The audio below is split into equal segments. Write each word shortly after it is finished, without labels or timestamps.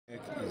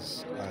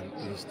is an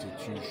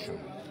institution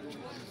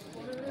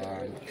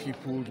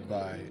peopled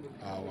by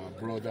our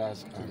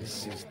brothers and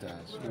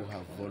sisters who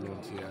have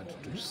volunteered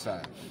to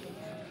serve.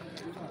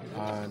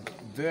 And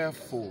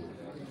therefore,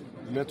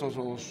 let us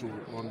also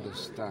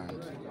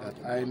understand that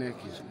INEC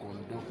is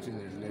conducting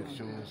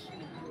elections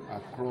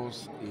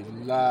across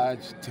a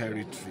large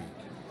territory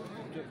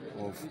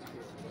of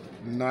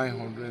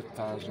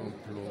 900,000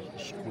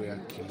 plus square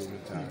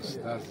kilometers.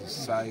 That's the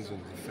size of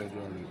the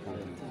Federal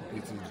Republic.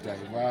 It is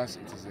diverse,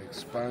 it is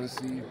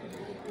expansive,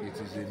 it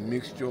is a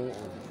mixture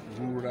of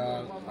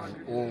rural and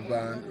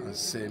urban and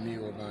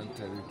semi-urban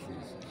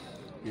territories.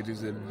 It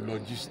is a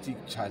logistic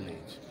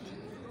challenge.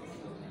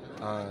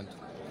 And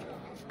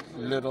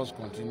let us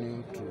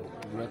continue to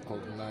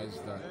recognize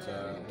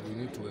that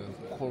we need to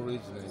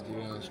encourage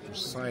Nigerians to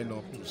sign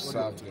up to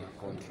serve their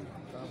country.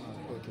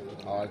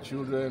 Our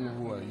children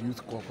who are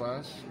youth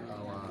corps,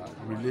 our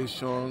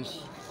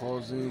relations,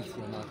 cousins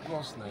from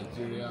across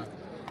Nigeria,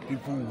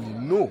 people we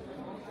know.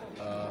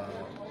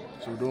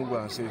 So don't go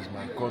and say it's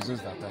my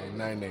cousins that are in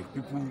INEC.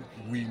 People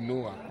we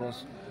know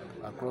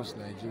across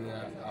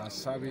Nigeria are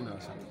serving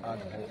as ad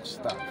hoc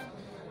staff.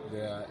 They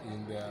are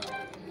in their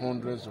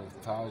hundreds of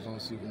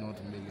thousands, if not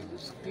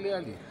millions.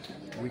 Clearly,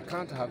 we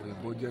can't have a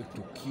budget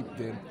to keep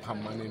them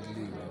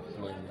permanently in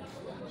employment.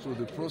 So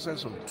the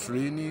process of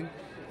training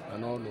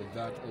and all of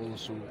that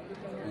also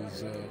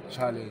is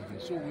challenging.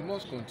 So we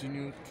must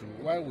continue to,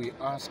 while we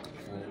ask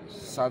for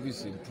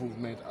service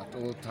improvement at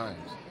all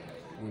times,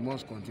 we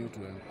must continue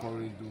to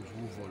encourage those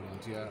who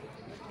volunteer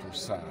to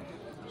serve.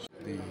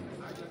 The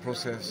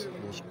process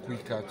was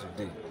quicker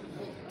today.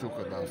 It took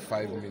about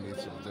 5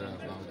 minutes or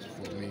thereabouts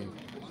for me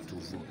to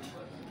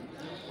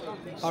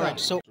vote. All right,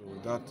 so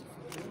that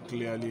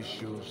clearly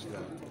shows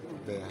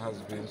that there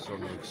has been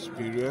some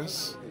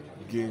experience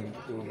gained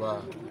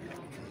over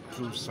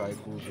 2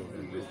 cycles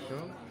of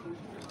election.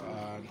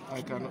 And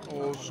I can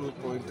also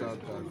point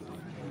out that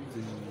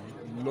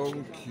the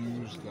long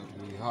queues that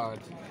we had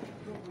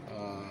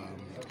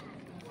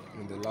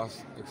in the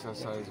last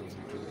exercise of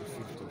the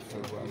 25th of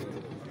February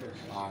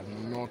are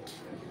not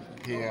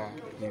here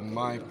in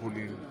my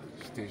polling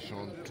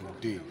station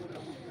today.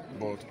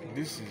 But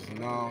this is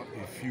now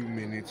a few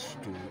minutes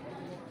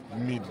to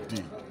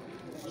midday.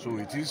 So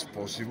it is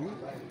possible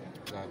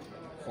that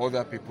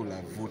other people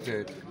have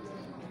voted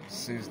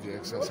since the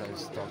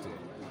exercise started.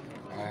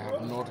 I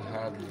have not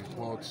heard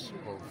reports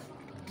of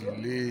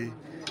delay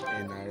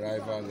in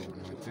arrival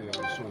of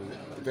material, so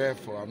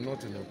therefore I'm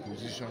not in a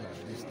position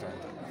at this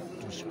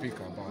time to speak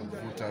about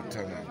voter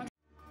turnout.